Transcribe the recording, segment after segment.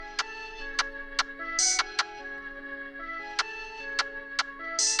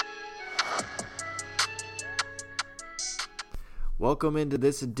Welcome into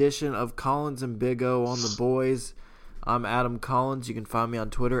this edition of Collins and Big O on the Boys. I'm Adam Collins. You can find me on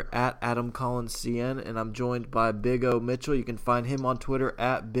Twitter at AdamCollinsCN, and I'm joined by Big O Mitchell. You can find him on Twitter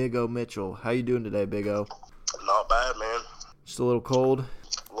at Big O Mitchell. How you doing today, Big O? Not bad, man. Just a little cold?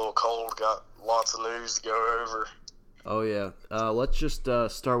 A little cold. Got lots of news to go over. Oh, yeah. Let's just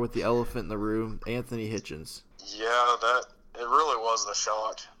start with the elephant in the room, Anthony Hitchens. Yeah, it really wasn't a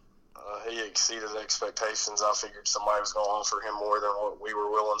shock. He exceeded expectations. I figured somebody was going to offer him more than what we were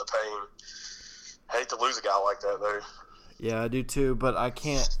willing to pay him. Hate to lose a guy like that, though. Yeah, I do too, but I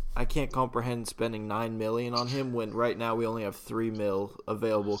can't comprehend spending $9 million on him when right now we only have $3 million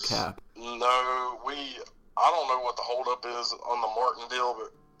available cap. No, I don't know what the holdup is on the Martin deal,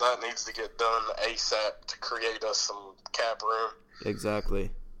 but that needs to get done ASAP to create us some cap room. Exactly.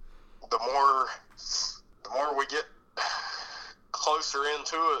 The more we get closer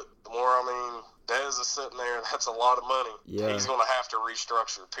into it, the more, Dez is sitting there, that's a lot of money. Yeah. He's going to have to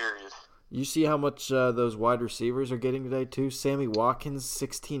restructure, period. You see how much those wide receivers are getting today, too? Sammy Watkins,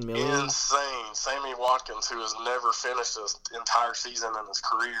 $16 million. Insane. Sammy Watkins, who has never finished an entire season in his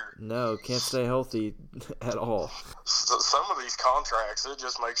career. No, can't stay healthy at all. So some of these contracts, it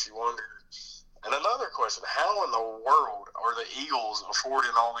just makes you wonder. And another question, how in the world are the Eagles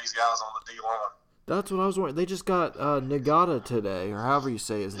affording all these guys on the D-line? That's what I was wondering. They just got Nagata today, or however you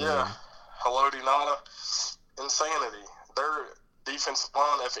say his name. Yeah, Haloti Nada. Insanity. Their defensive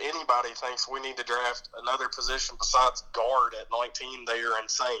line, if anybody thinks we need to draft another position besides guard at 19, they are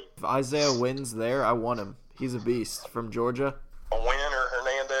insane. If Isaiah Wynn's there, I want him. He's a beast from Georgia. A Wynn or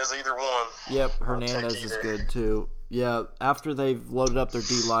Hernandez, either one. Yep, Hernandez is good too. Yeah, after they've loaded up their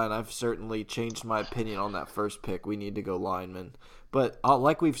D-line, I've certainly changed my opinion on that first pick. We need to go lineman. But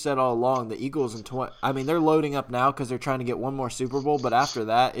like we've said all along, the Eagles they're loading up now because they're trying to get one more Super Bowl. But after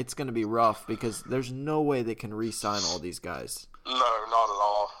that, it's going to be rough because there's no way they can re-sign all these guys. No, not at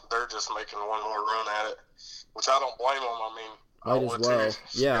all. They're just making one more run at it, which I don't blame them. Might as well.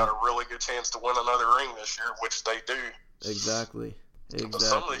 Yeah, got a really good chance to win another ring this year, which they do. Exactly. But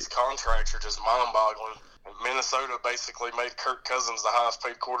some of these contracts are just mind-boggling. And Minnesota basically made Kirk Cousins the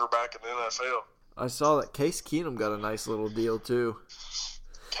highest-paid quarterback in the NFL. I saw that Case Keenum got a nice little deal, too.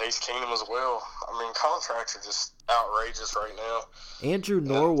 Case Keenum as well. Contracts are just outrageous right now. Andrew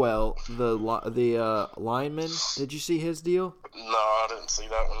Norwell, the lineman, did you see his deal? No, I didn't see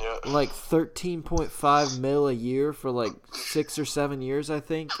that one yet. Like $13.5 million a year for 6 or 7 years, I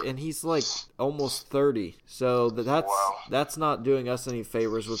think, and he's almost 30. So that's not doing us any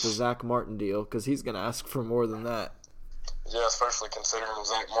favors with the Zach Martin deal because he's going to ask for more than that. Yeah, especially considering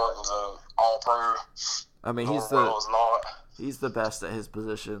Zach Martin's an all-pro. He's the best at his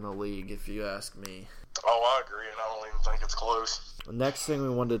position in the league, if you ask me. Oh, I agree, and I don't even think it's close. The next thing we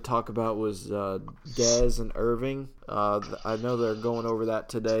wanted to talk about was Dez and Irving. I know they're going over that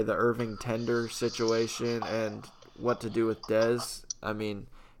today, the Irving tender situation and what to do with Dez.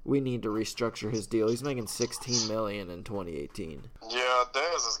 We need to restructure his deal. He's making $16 million in 2018. Yeah,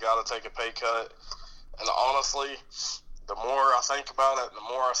 Dez has got to take a pay cut. And honestly, the more I think about it, the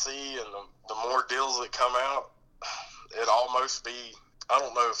more I see, and the more deals that come out, it'd almost be, I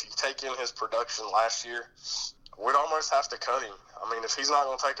don't know, if you take in his production last year, we'd almost have to cut him. If he's not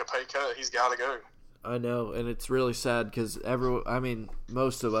going to take a pay cut, he's got to go. I know, and it's really sad because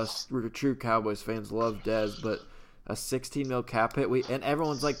most of us, we're true Cowboys fans, love Dez, but a $16 million cap hit, and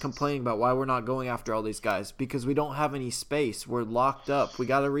everyone's complaining about why we're not going after all these guys because we don't have any space. We're locked up. We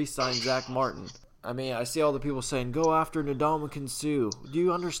got to re-sign Zach Martin. I see all the people saying, go after Ndamukong Suh. Do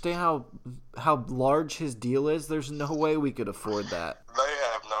you understand how large his deal is? There's no way we could afford that. They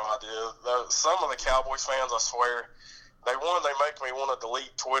have no idea. Some of the Cowboys fans, I swear, they make me want to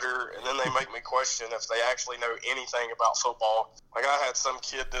delete Twitter, and then they make me question if they actually know anything about football. I had some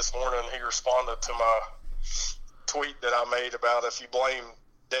kid this morning, he responded to my tweet that I made about if you blame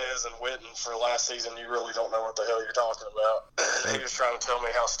Dez and Witten for last season, you really don't know what the hell you're talking about. He was trying to tell me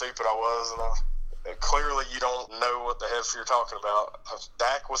how stupid I was, and clearly you don't know what the hell you're talking about.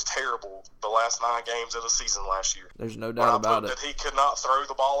 Dak was terrible the last 9 games of the season last year. There's no doubt about it. That he could not throw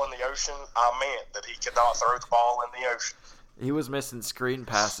the ball in the ocean, I meant that he could not throw the ball in the ocean. He was missing screen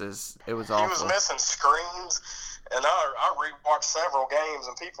passes. It was awful. He was missing screens, and I rewatched several games,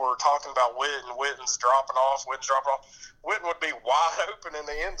 and people were talking about Witten's dropping off. Witten would be wide open in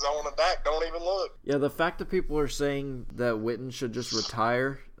the end zone, and Dak don't even look. Yeah, the fact that people are saying that Witten should just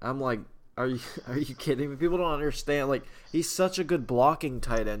retire, I'm like, are you kidding me? People don't understand. He's such a good blocking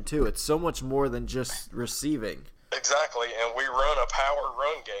tight end, too. It's so much more than just receiving. Exactly, and we run a power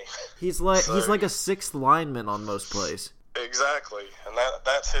run game. He's like a sixth lineman on most plays. Exactly, and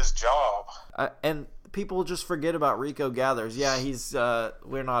that's his job. And people just forget about Rico Gathers. Yeah, he's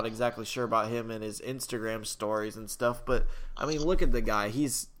we're not exactly sure about him and his Instagram stories and stuff, but I mean, look at the guy.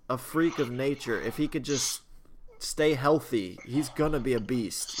 He's a freak of nature. If he could just stay healthy, he's gonna be a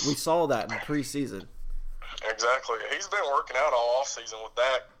beast. We saw that in preseason. Exactly. He's been working out all offseason with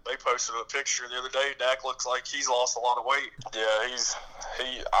Dak. They posted a picture the other day. Dak looks like he's lost a lot of weight.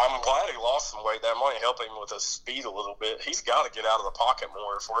 Yeah, I'm glad he lost some weight. That might help him with his speed a little bit. He's got to get out of the pocket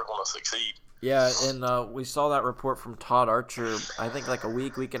more if we're going to succeed. Yeah, and we saw that report from Todd Archer, I think like a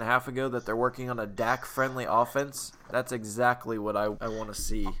week and a half ago, that they're working on a Dak-friendly offense. That's exactly what I want to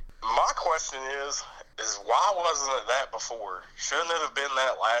see. My question is why wasn't it that before? Shouldn't it have been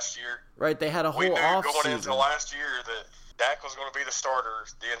that last year? Right, they had a whole off season. Going into last year that Dak was going to be the starter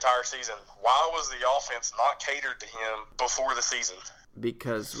the entire season. Why was the offense not catered to him before the season?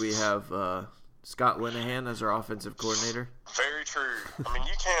 Because we have Scott Linehan as our offensive coordinator. Very true. I mean,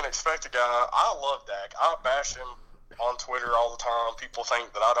 you can't expect a guy. I love Dak. I bash him on Twitter all the time. People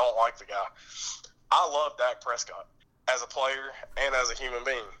think that I don't like the guy. I love Dak Prescott as a player and as a human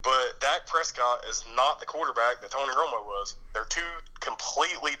being. But Dak Prescott is not the quarterback that Tony Romo was. They're two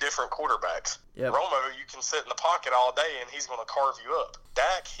completely different quarterbacks. Yep. Romo, you can sit in the pocket all day and he's going to carve you up.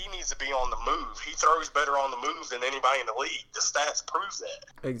 Dak, he needs to be on the move. He throws better on the move than anybody in the league. The stats prove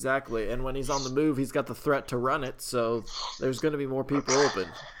that. Exactly. And when he's on the move, he's got the threat to run it, so there's going to be more people open.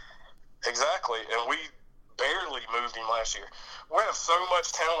 Exactly. And we barely moved him last year. We have so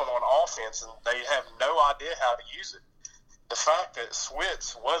much talent on offense and they have no idea how to use it. The fact that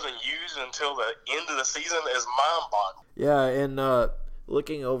Switz wasn't used until the end of the season is mind-boggling. Yeah, and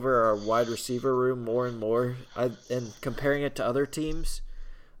looking over our wide receiver room more and more, and comparing it to other teams,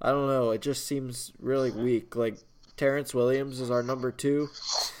 I don't know, it just seems really weak. Like, Terrence Williams is our number 2.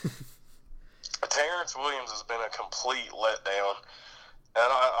 Terrence Williams has been a complete letdown.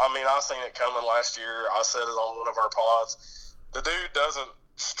 And, I mean, I seen it coming last year. I said it on one of our pods. The dude doesn't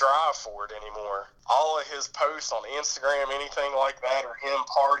strive for it anymore. All of his posts on Instagram, anything like that, or him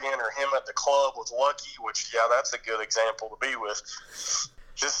partying, or him at the club with Lucky, which, yeah, that's a good example to be with.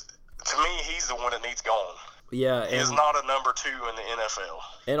 Just, to me, he's the one that needs gone. Yeah. He is not a number 2 in the NFL.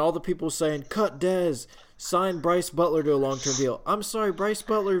 And all the people saying, cut Dez, sign Bryce Butler to a long-term deal. I'm sorry, Bryce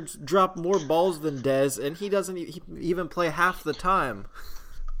Butler's dropped more balls than Dez, and he doesn't even play half the time.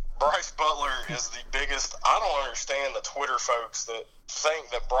 Bryce Butler is the biggest. I don't understand the Twitter folks that think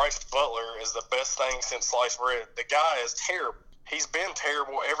that Bryce Butler is the best thing since sliced bread. The guy is terrible. He's been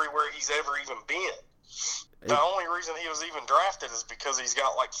terrible everywhere he's ever even been. The only reason he was even drafted is because he's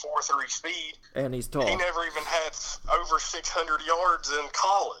got like 4.3 speed. And he's tall. He never even had over 600 yards in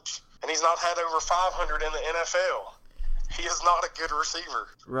college. And he's not had over 500 in the NFL. He is not a good receiver.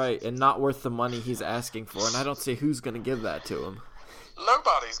 Right, and not worth the money he's asking for. And I don't see who's going to give that to him.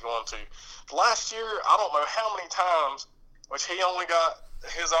 Nobody's going to. Last year, I don't know how many times, which he only got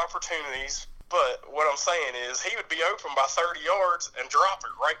his opportunities, but what I'm saying is he would be open by 30 yards and drop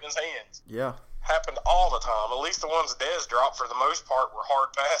it right in his hands. Yeah. Happened all the time. At least the ones Dez dropped for the most part were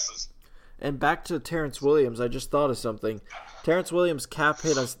hard passes. And back to Terrence Williams, I just thought of something. Terrence Williams' cap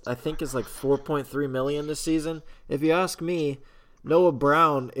hit, I think, is like $4.3 million this season. If you ask me, Noah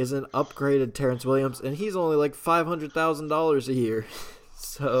Brown is an upgraded Terrence Williams, and he's only like $500,000 a year.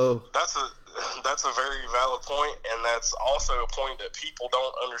 So that's a very valid point, and that's also a point that people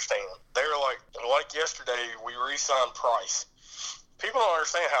don't understand. They're like yesterday, we re-signed Price. People don't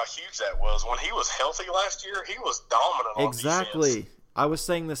understand how huge that was. When he was healthy last year, he was dominant on exactly. defense. I was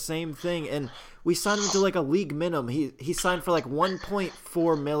saying the same thing, and we signed him to like a league minimum. He signed for like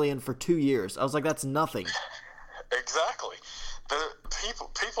 $1.4 million for 2 years. I was like, that's nothing. Exactly.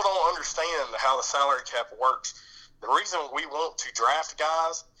 People don't understand how the salary cap works. The reason we want to draft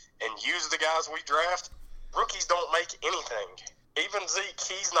guys and use the guys we draft, rookies don't make anything. Even Zeke,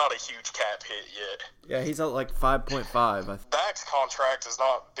 he's not a huge cap hit yet. Yeah, he's at like 5.5. Dak's contract is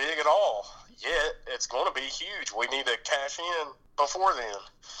not big at all yet. It's going to be huge. We need to cash in before then.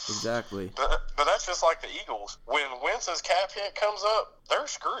 Exactly. But that's just like the Eagles. When Wentz's cap hit comes up, they're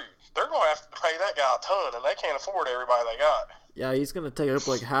screwed. They're going to have to pay that guy a ton, and they can't afford everybody they got. Yeah, he's going to take up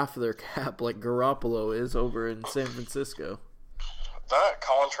like half of their cap like Garoppolo is over in San Francisco. That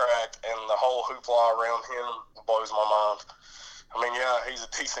contract and the whole hoopla around him blows my mind. I mean, yeah, he's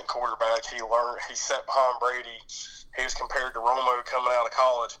a decent quarterback. He sat behind Brady. He was compared to Romo coming out of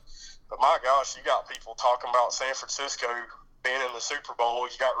college. But my gosh, you got people talking about San Francisco being in the Super Bowl.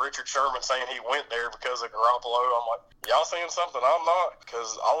 You got Richard Sherman saying he went there because of Garoppolo. I'm like, y'all seeing something I'm not?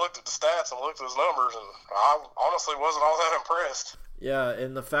 Because I looked at the stats and looked at his numbers, and I honestly wasn't all that impressed. Yeah,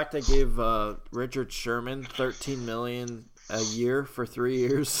 and the fact they gave Richard Sherman $13 million a year for 3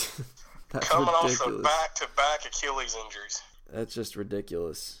 years. That's coming ridiculous. off of back-to-back Achilles injuries. That's just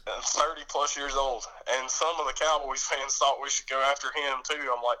ridiculous. And 30-plus years old. And some of the Cowboys fans thought we should go after him, too.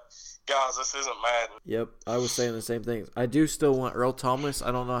 I'm like, guys, this isn't Madden. Yep, I was saying the same thing. I do still want Earl Thomas.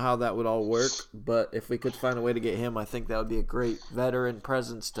 I don't know how that would all work, but if we could find a way to get him, I think that would be a great veteran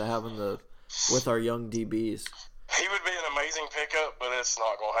presence to have with our young DBs. He would be an amazing pickup, but it's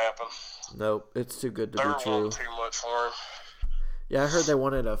not going to happen. Nope, it's too good to be They're true. wanting too much for him. Yeah, I heard they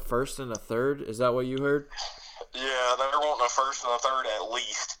wanted a first and a third. Is that what you heard? Yeah, they're wanting a first and a third at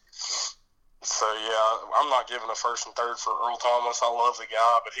least. So, yeah, I'm not giving a first and third for Earl Thomas. I love the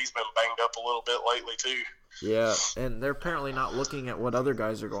guy, but he's been banged up a little bit lately, too. Yeah, and they're apparently not looking at what other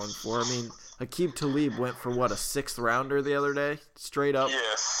guys are going for. I mean, Aqib Talib went for, what, a 6th rounder the other day? Straight up?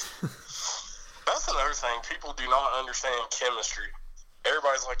 Yes. That's another thing. People do not understand chemistry.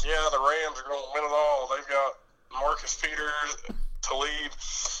 Everybody's like, yeah, the Rams are going to win it all. They've got Marcus Peters, Talib.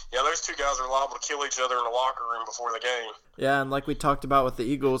 Yeah, those two guys are liable to kill each other in the locker room before the game. Yeah, and like we talked about with the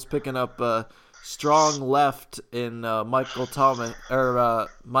Eagles picking up strong left in Michael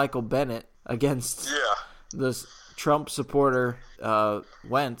Bennett against this Trump supporter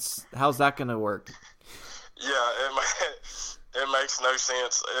Wentz. How's that going to work? Yeah, it makes no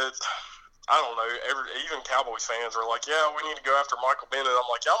sense. I don't know. Even Cowboys fans are like, yeah, we need to go after Michael Bennett. I'm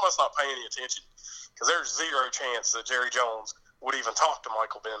like, y'all must not pay any attention because there's zero chance that Jerry Jones would even talk to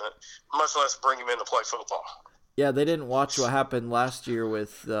Michael Bennett, much less bring him in to play football. Yeah, they didn't watch what happened last year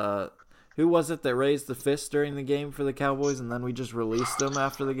with who was it that raised the fist during the game for the Cowboys, and then we just released him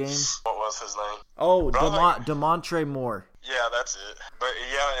after the game? What was his name? Oh, Demontre Moore. Yeah, that's it. But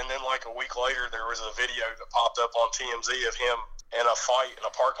yeah, and then like a week later, there was a video that popped up on TMZ of him in a fight in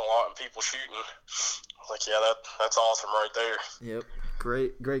a parking lot and people shooting. I was like, yeah, that's awesome right there. Yep.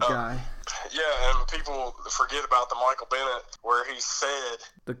 Great guy. Yeah, and people forget about the Michael Bennett where he said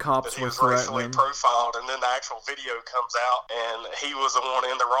the cops that he was were racially threatening. profiled, and then the actual video comes out, and he was the one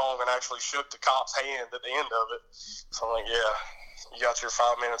in the wrong and actually shook the cop's hand at the end of it. So I'm like, yeah, you got your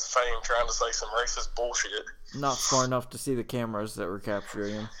 5 minutes of fame trying to say some racist bullshit. Not far enough to see the cameras that were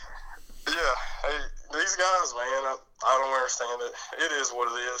capturing him. Yeah, hey, these guys, man, I don't understand it. It is what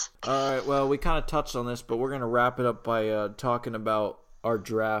it is. All right, well, we kind of touched on this, but we're going to wrap it up by talking about our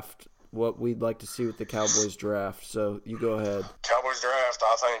draft, what we'd like to see with the Cowboys draft. So you go ahead. Cowboys draft,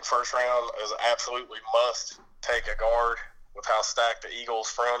 I think first round is absolutely must take a guard with how stacked the Eagles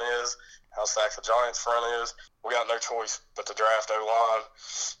front is, how stacked the Giants front is. We got no choice but to draft O-line.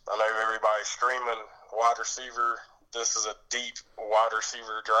 I know everybody's screaming wide receiver. This is a deep wide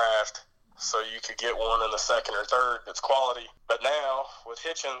receiver draft, so you could get one in the second or third that's quality. But now, with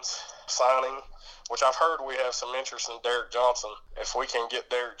Hitchens signing, which I've heard we have some interest in Derek Johnson. If we can get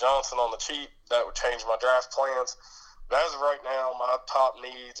Derek Johnson on the cheap, that would change my draft plans. But as of right now, my top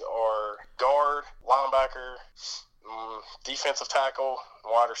needs are guard, linebacker, defensive tackle,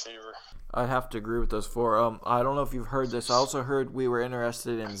 wide receiver. I'd have to agree with those four. I don't know if you've heard this. I also heard we were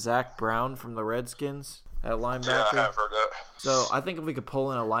interested in Zach Brown from the Redskins at linebacker. Yeah, I have heard that. So I think if we could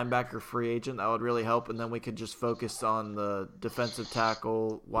pull in a linebacker free agent, that would really help, and then we could just focus on the defensive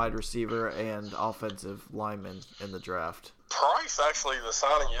tackle, wide receiver, and offensive lineman in the draft. Price, actually, the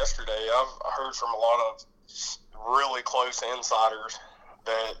signing yesterday, I've heard from a lot of really close insiders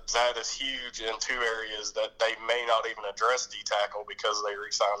that is huge in two areas that they may not even address D-tackle because they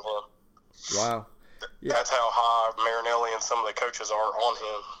re-signed him. Wow. Yeah. That's how high Marinelli and some of the coaches are on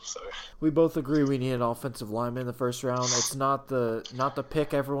him. So we both agree we need an offensive lineman in the first round. It's not the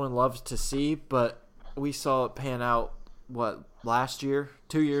pick everyone loves to see, but we saw it pan out last year,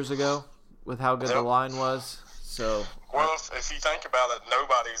 2 years ago, with how good the line was. So well, if you think about it,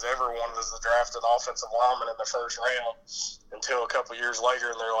 nobody's ever wanted us to draft an offensive lineman in the first round until a couple years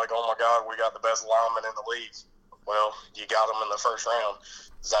later, and they're like, "Oh my God, we got the best lineman in the league." Well, you got him in the first round.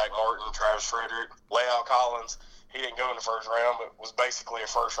 Zach Martin, Travis Frederick, Leal Collins. He didn't go in the first round, but was basically a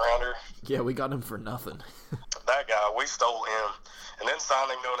first rounder. Yeah, we got him for nothing. That guy, we stole him, and then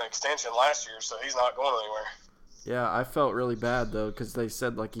signed him to an extension last year, so he's not going anywhere. Yeah, I felt really bad though because they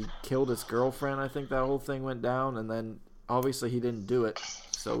said he killed his girlfriend. I think that whole thing went down, and then obviously he didn't do it,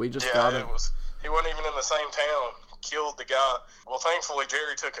 so we just got him. He wasn't even in the same town. Killed the guy. Well, thankfully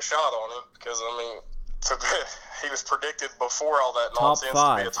Jerry took a shot on him because he was predicted before all that nonsense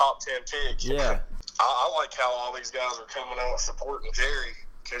to be a top 10 pick. Yeah. I like how all these guys are coming out supporting Jerry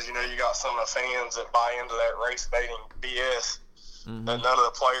because, you got some of the fans that buy into that race-baiting BS. Mm-hmm. And none of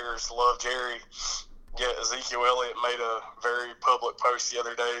the players love Jerry. Yet Ezekiel Elliott made a very public post the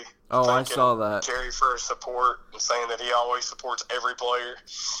other day. Oh, I saw that. Jerry for his support and saying that he always supports every player.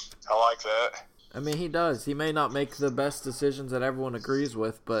 I like that. I mean, he does. He may not make the best decisions that everyone agrees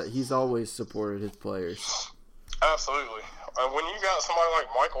with, but he's always supported his players. Absolutely. When you got somebody like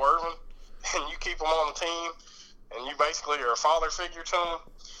Michael Irvin and you keep him on the team and you basically are a father figure to him,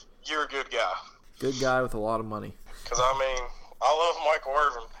 you're a good guy. Good guy with a lot of money. Because, I mean, I love Michael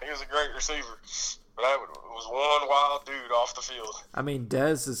Irvin. He was a great receiver. But that was one wild dude off the field. I mean,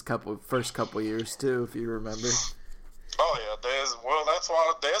 Dez's first couple years, too, if you remember. Oh, yeah, Dez. Well, that's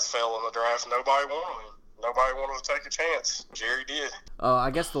why Dez fell in the draft. Nobody wanted him. Nobody wanted to take a chance. Jerry did.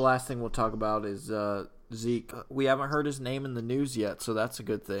 I guess the last thing we'll talk about is Zeke. We haven't heard his name in the news yet, so that's a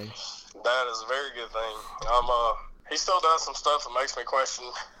good thing. That is a very good thing. He still does some stuff that makes me question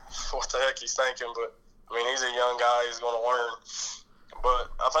what the heck he's thinking, but, I mean, he's a young guy. He's going to learn.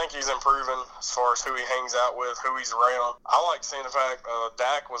 But I think he's improving as far as who he hangs out with, who he's around. I like seeing the fact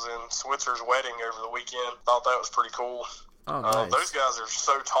Dak was in Switzer's wedding over the weekend. Thought that was pretty cool. Oh, nice. Those guys are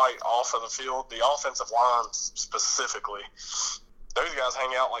so tight off of the field. The offensive line specifically. Those guys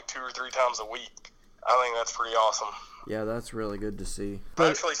hang out like 2 or 3 times a week. I think that's pretty awesome. Yeah, that's really good to see.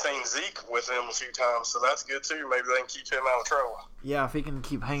 I've actually seen Zeke with him a few times, so that's good too. Maybe they can keep him out of trouble. Yeah, if he can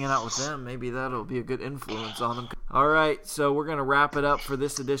keep hanging out with them, maybe that'll be a good influence on him. All right, so we're going to wrap it up for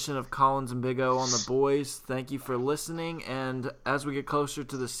this edition of Collins and Big O on the Boys. Thank you for listening, and as we get closer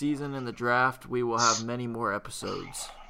to the season and the draft, we will have many more episodes.